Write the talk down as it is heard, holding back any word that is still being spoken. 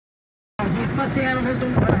Plus the animals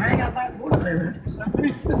don't want to hang out by the border there for some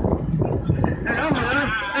reason. They're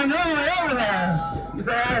normally over there. Because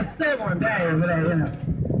they had it still one day over there, you know.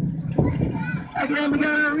 Again, we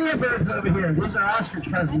got our rhea birds over here. These are ostrich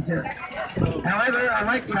cousins here. However,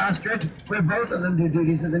 unlike the ostrich, where both of them do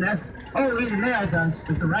duties of the nest, only the male does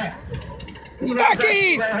with the rat. You know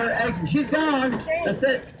exactly where her eggs are. She's gone. That's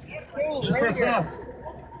it. She takes off.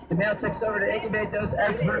 The male takes over to incubate those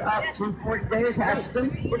eggs for up to 40 days, hatches them,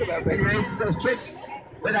 and raises those chicks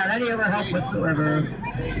without any other help whatsoever.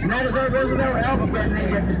 And that is our Roosevelt elk again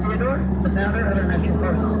named after Theodore, the founder of our national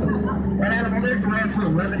park systems. That animal there grew up to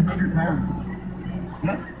 1,100 pounds.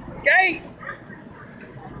 Yay!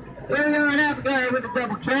 Here we are in Africa with the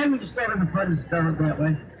double K. We just started to put it spelled that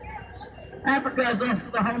way. Africa is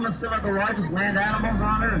also the home of some of the largest land animals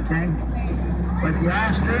on Earth, okay? Like the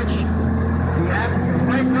ostrich, the African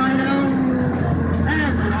white rhino,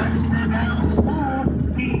 and the largest land animal of all,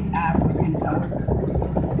 the African elephant.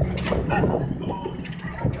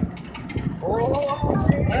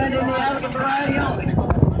 And in the African variety only,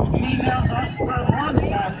 females also grow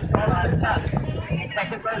long-sized with long tusks that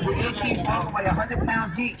can grow to 8 feet long and weigh 100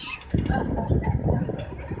 pounds each.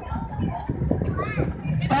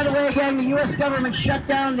 By the way, again, the U.S. government shut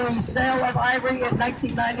down the sale of ivory in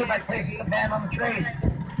 1990 by placing a ban on the trade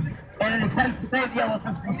in an attempt to save the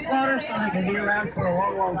elephants from slaughter so they can be around for a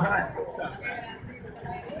long, long time.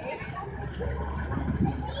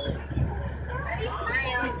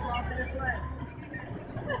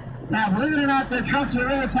 Now, believe it or not, their trunks are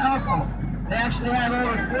really powerful. They actually have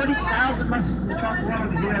over 40,000 muscles in the trunk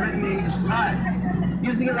alone to do everything they need to survive.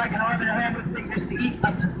 Using it like an arm and a hand with fingers to eat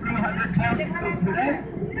up to 300 pounds of food per day.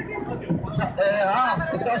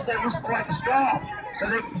 It's also useful like a straw, so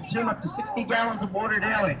they can consume up to 60 gallons of water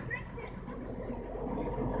daily.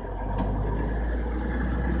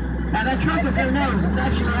 Now that trunk is their nose. It's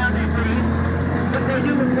actually how they breathe. What they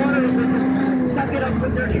do with water is they just suck it up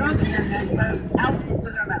with their trunk and then it goes out into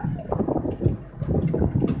their mouth.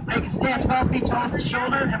 They can stand 12 feet tall at the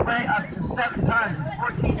shoulder and weigh up to 7 tons. It's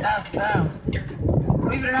 14,000 pounds.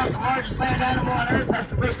 Believe it or not, the largest land animal on Earth has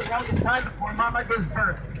to wait the longest time before mama gives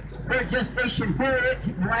birth. Their gestation period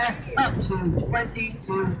can last up to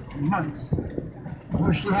 22 months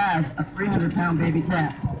before she has a 300-pound baby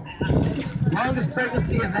calf. Longest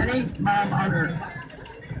pregnancy of any mom on Earth.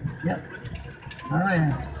 Yep. Oh,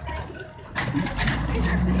 yeah.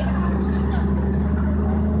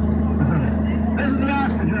 This is the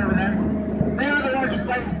ostrich over there. They are the largest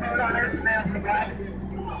largest bird on Earth, males and black.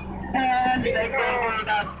 And they grow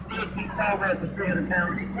about 68 feet tall, weigh up to 300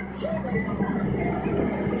 pounds.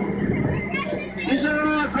 These are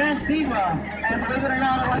all Grand Zebra, and believe it or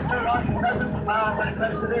not, I like their large presence when it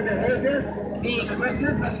comes to their behavior, being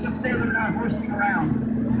aggressive. Let's just say they're not horsing around.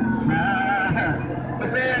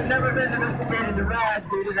 But they have never been domesticated to ride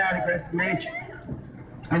due to that aggressive nature.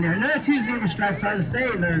 And there are no 2 zebra stripes, I would say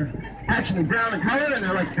they're actually brown in color, and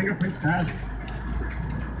they're like fingerprints to us.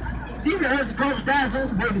 Zebra heads are called a dazzle,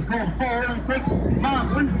 the baby's called a foal, and it takes mom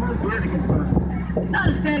 1 full year to give birth. Not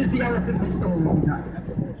as bad as the elephant, but still a long time.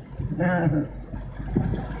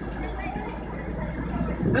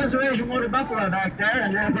 There's an Asian water buffalo back there,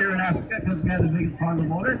 and they're here in Africa because we have the biggest pond of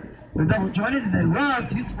water. They're double jointed and they love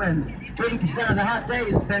to swim. 80% of the hot day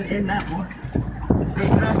is spent in that water. They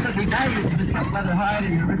can also be valued to the tough leather hide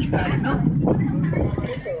and the rich fatty milk.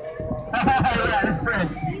 Yeah, that's Fred.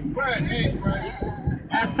 Fred, hey, Fred.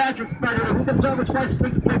 That's Patrick's brother. Who comes over twice a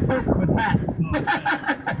week to play poker with Pat?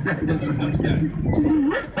 He looks upset. He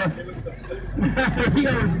looks upset. He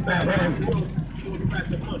always is that way.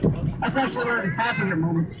 That's actually one of his happier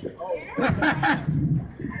moments.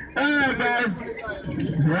 Alright, guys.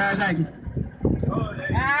 Yeah, thank you.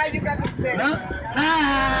 Ah, you got the stick. Huh?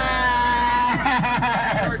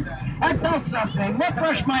 I felt something. What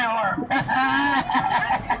brushed my arm?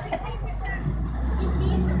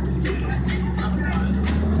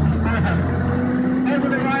 There's a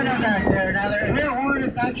rhino back there. Now, their hair horn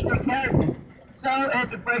is actually keratin. So,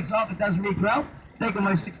 if it breaks off, it doesn't regrow. They can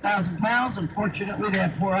weigh 6,000 pounds. Unfortunately, they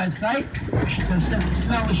have poor eyesight. Their sense of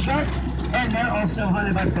smell is sharp. And they're also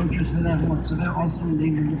hunted by poachers for that horn. So, they're also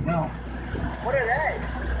endangered as well. What are they?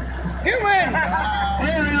 Human!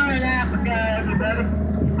 Here we are in Africa, everybody.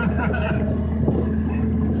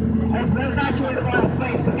 That's actually the wild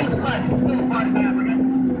place, but guess what? It's still a part of Africa.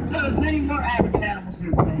 So there's many more African animals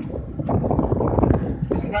here today.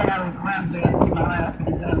 This is right out of the clams. I got to keep my eye out for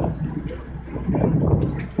these animals.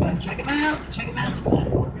 Check them out. Check them out. Check them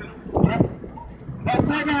out. Yep. Head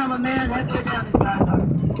play down, my man. Head play down, these guys are.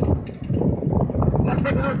 Let's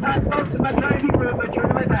take a little time, folks. I'm not trying to be rude, but turn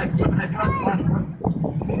my back.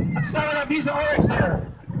 Let's start with our piece of oryx there.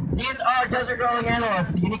 These are desert growing antelope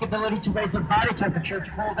with the unique ability to raise their body temperature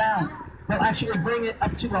to cool down. They'll actually bring it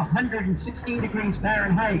up to 116 degrees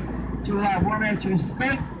Fahrenheit to allow warm air to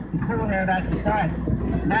escape and cool air back inside.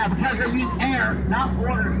 Now, because they use air, not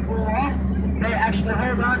water, to cool off, they actually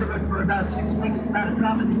hold on to it for about 6 weeks without a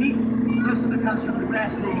drop of the heat. Most of it comes from the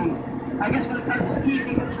grass they eat. I guess when it comes to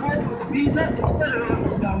keeping it cold with the visa, it's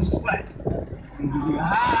literally no sweat.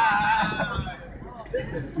 Ah!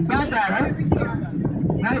 You got that, right?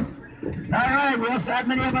 Nice. All right, we also have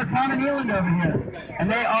many of our common eland over here. And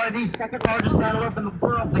they are the second largest antelope in the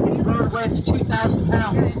world. They can grow away to 2,000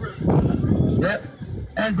 pounds. Yep.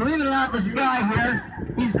 And believe it or not, this guy here,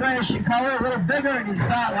 he's grayish in color, a little bigger, and he's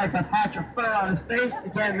got like a patch of fur on his face.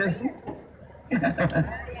 You can't miss him.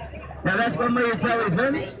 Now that's one way you tell he's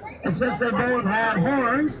in. And since they both have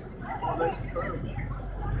horns,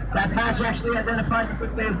 that patch actually identifies them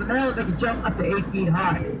quickly as the male. They can jump up to 8 feet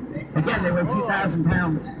high. Again, they weigh 2,000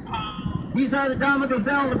 pounds. These are the Dama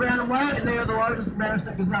gazelle, the brown and white, and they are the largest and rarest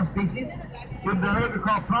of gazelle species. With behavior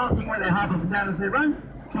called prompting, where they hop up and down as they run,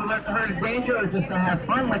 to alert the herd of danger or just to have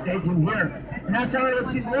fun like they do here. And that's how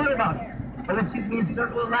ellipses learn about it. Ellipses means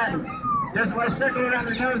circle in Latin. There's a white circle around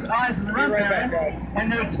their nose, eyes, and the rump area, and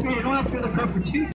they excrete oil through the coat for 2